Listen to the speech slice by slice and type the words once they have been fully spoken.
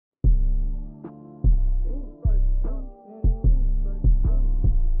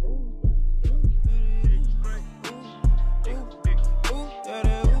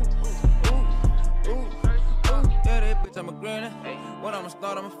I'ma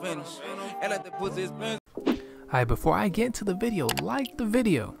start, I'ma finish. And let the pussy spin. Alright, before I get into the video, like the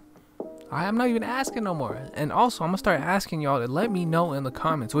video. I'm not even asking no more. And also, I'm gonna start asking y'all to let me know in the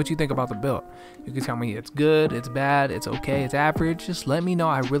comments what you think about the build. You can tell me it's good, it's bad, it's okay, it's average. Just let me know.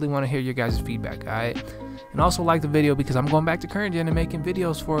 I really want to hear your guys' feedback, alright? And also like the video because I'm going back to current gen and making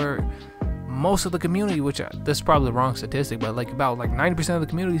videos for most of the community, which this is probably the wrong statistic, but about 90% of the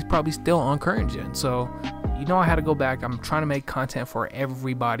community is probably still on current gen. So, you know I had to go back. I'm trying to make content for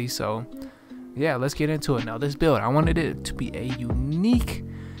everybody. So, yeah, let's get into it. Now, this build, I wanted it to be a unique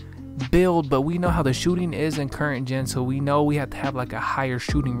build, but we know how the shooting is in current gen, so we know we have to have like a higher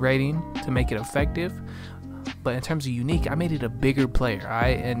shooting rating to make it effective. But in terms of unique, I made it a bigger player,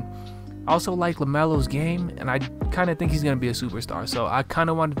 alright? And also like Lamelo's game, and I kind of think he's gonna be a superstar, so I kind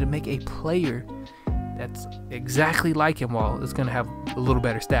of wanted to make a player that's exactly like him. Well, it's gonna have a little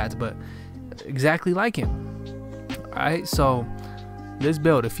better stats, but exactly like him. Alright, so this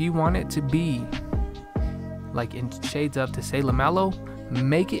build, if you want it to be like in shades of to say Lamelo,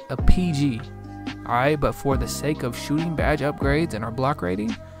 make it a PG. Alright, but for the sake of shooting badge upgrades and our block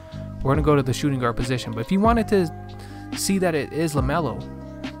rating, we're gonna go to the shooting guard position. But if you wanted to see that it is Lamelo,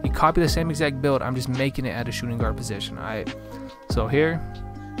 you copy the same exact build. I'm just making it at a shooting guard position. Alright, so here,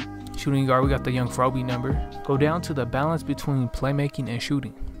 shooting guard, we got the young Froby number. Go down to the balance between playmaking and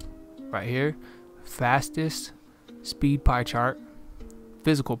shooting. Right here, fastest speed pie chart,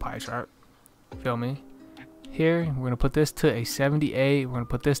 physical pie chart. Feel me? Here, we're going to put this to a 78. We're going to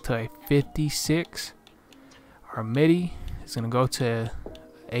put this to a 56. Our midi is going to go to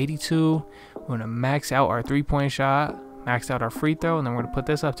 82. We're going to max out our three-point shot, max out our free throw, and then we're going to put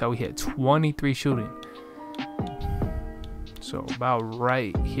this up till we hit 23 shooting. So about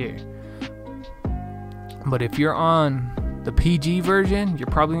right here. But if you're on the PG version, you're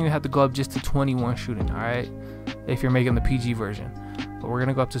probably going to have to go up just to 21 shooting, alright? If you're making the PG version. But we're going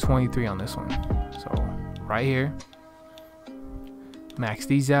to go up to 23 on this one. So right here, max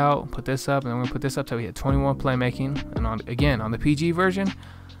these out, put this up, and then we're gonna put this up till we hit 21 playmaking. And again on the PG version,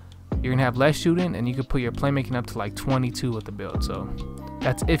 you're gonna have less shooting, and you can put your playmaking up to like 22 with the build. So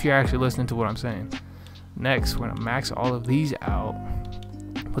that's if you're actually listening to what I'm saying. Next, we're gonna max all of these out,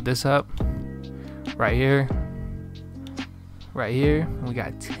 put this up right here, and we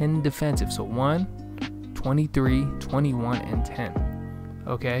got 10 defensive. So 1, 23, 21, and 10.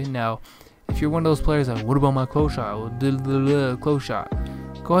 Okay, now if you're one of those players that, what about my close shot? Close shot.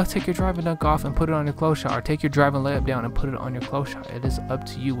 Go ahead, take your driving dunk off and put it on your close shot, or take your driving layup down and put it on your close shot. It is up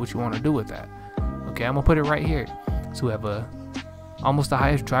to you what you want to do with that. Okay, I'm gonna put it right here. So we have almost the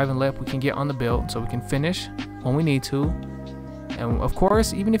highest driving layup we can get on the build, so we can finish when we need to. And of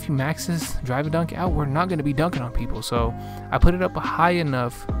course, even if you max this driving dunk out, we're not gonna be dunking on people. So I put it up high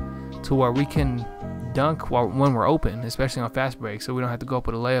enough to where we can dunk when we're open, especially on fast break, so we don't have to go up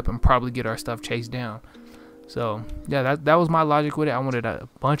with a layup and probably get our stuff chased down. So yeah, that was my logic with it. I wanted a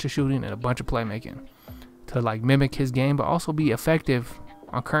bunch of shooting and a bunch of playmaking to like mimic his game, but also be effective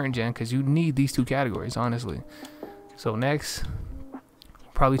on current gen, because you need these two categories, honestly. So next,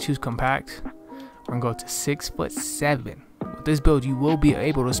 probably choose compact. We're gonna go to 6'7". With this build, you will be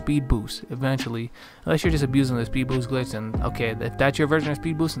able to speed boost eventually, unless you're just abusing the speed boost glitch. And okay, if that's your version of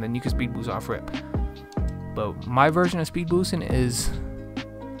speed boosting, then you can speed boost off rip. But my version of speed boosting is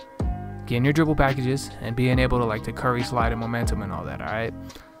getting your dribble packages and being able to like to curry slide and momentum and all that. Alright,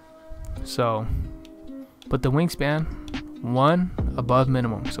 so but the wingspan 1 above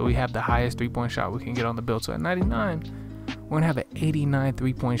minimum, so we have the highest 3-point shot we can get on the build. So at 99, we're gonna have an 89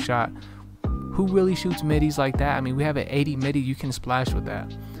 3-point shot. Who really shoots middies like that? I mean, we have an 80 midi, you can splash with that,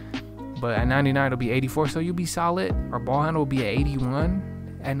 but at 99 it'll be 84, so you'll be solid. Our ball handle will be at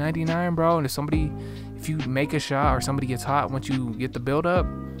 81 at 99, bro. And if you make a shot or somebody gets hot once you get the build up,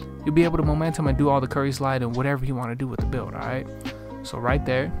 you'll be able to momentum and do all the curry slide and whatever you want to do with the build. Alright, so right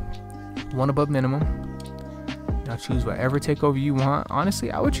there, 1 above minimum. Now choose whatever takeover you want.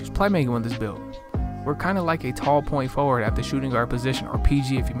 Honestly, I would choose playmaking with this build. We're kind of like a tall point forward at the shooting guard position, or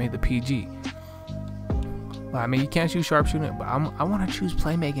PG if you made the PG. I mean, you can't choose sharpshooting, but I want to choose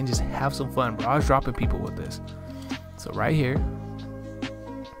playmaking and just have some fun, bro. I was dropping people with this. So right here,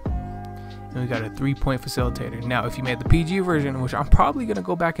 and we got a 3-point facilitator. Now, if you made the PG version, which I'm probably going to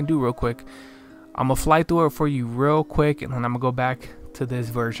go back and do real quick, I'm going to fly through it for you real quick, and then I'm going to go back to this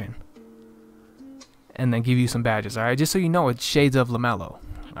version and then give you some badges, all right? Just so you know, it's shades of Lamelo. All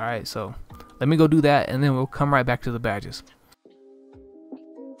right, so let me go do that, and then we'll come right back to the badges.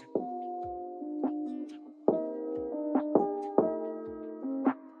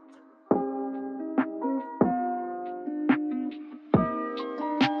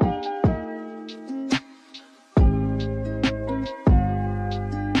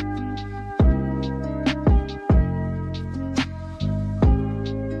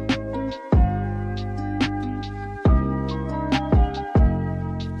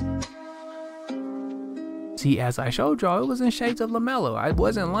 See, as I showed y'all, it was in shades of Lamelo. I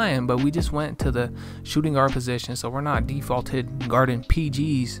wasn't lying, but we just went to the shooting guard position, so we're not defaulted guarding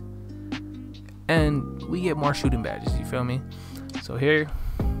PGs, and we get more shooting badges. You feel me? So here,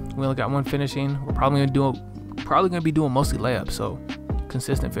 we only got one finishing. We're probably gonna be doing mostly layups, so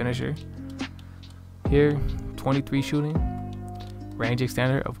consistent finisher. Here, 23 shooting, range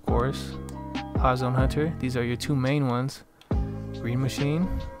extender, of course, hot zone hunter. These are your two main ones. Green machine,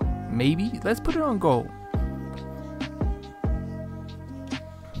 maybe. Let's put it on gold.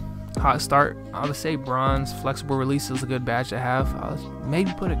 Hot start, I would say bronze. Flexible release is a good badge to have. I'll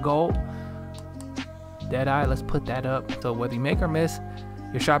maybe put it gold. Deadeye, let's put that up. So whether you make or miss,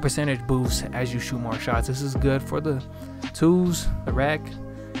 your shot percentage boosts as you shoot more shots. This is good for the twos, the rec,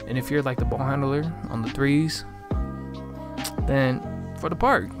 and if you're like the ball handler on the threes, then for the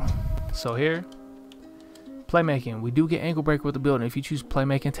park. So here, playmaking. We do get ankle break with the build, and if you choose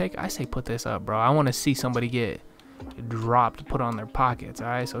playmaking take, I say put this up, bro. I want to see somebody get dropped, put on their pockets. All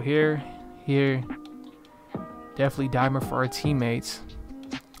right, so here, definitely diamond for our teammates.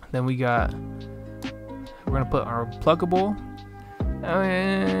 Then we're gonna put our pluggable.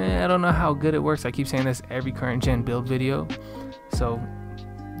 I don't know how good it works. I keep saying this every current gen build video, so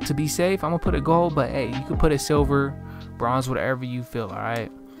to be safe, I'm gonna put it gold, but hey, you could put it silver, bronze, whatever you feel. All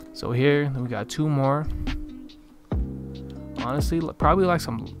right, so here, then we got two more. Honestly, probably like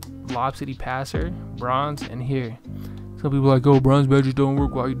some Lob City passer, bronze, and here. Some people are like, oh, bronze badges don't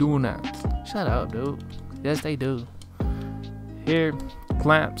work. Why are you doing that? Shut up, dude. Yes, they do. Here,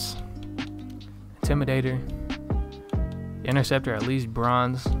 clamps, intimidator, interceptor, at least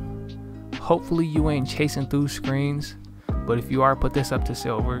bronze. Hopefully you ain't chasing through screens, but if you are, put this up to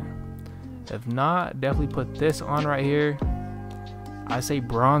silver. If not, definitely put this on right here. I say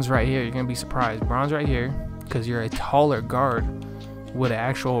bronze right here. You're gonna be surprised. Bronze right here, because you're a taller guard with an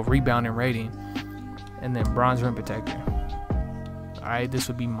actual rebounding rating, and then bronze rim protector. All right, this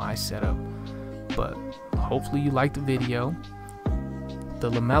would be my setup, but hopefully you liked the video.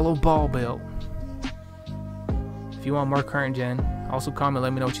 The Lamelo ball belt. If you want more current gen, also comment,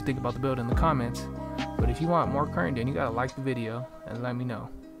 let me know what you think about the build in the comments. But if you want more current gen, you gotta like the video and let me know.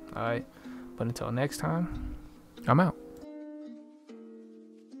 All right, but until next time, I'm out.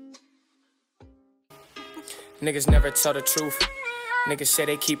 Niggas never tell the truth. Niggas say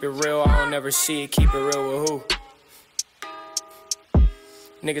they keep it real, I don't never see it. Keep it real with who?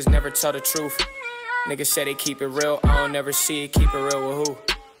 Niggas never tell the truth. Niggas say they keep it real, I don't never see it. Keep it real with who?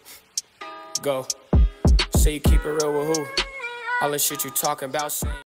 Go. Say you keep it real with who? All the shit you talking about saying.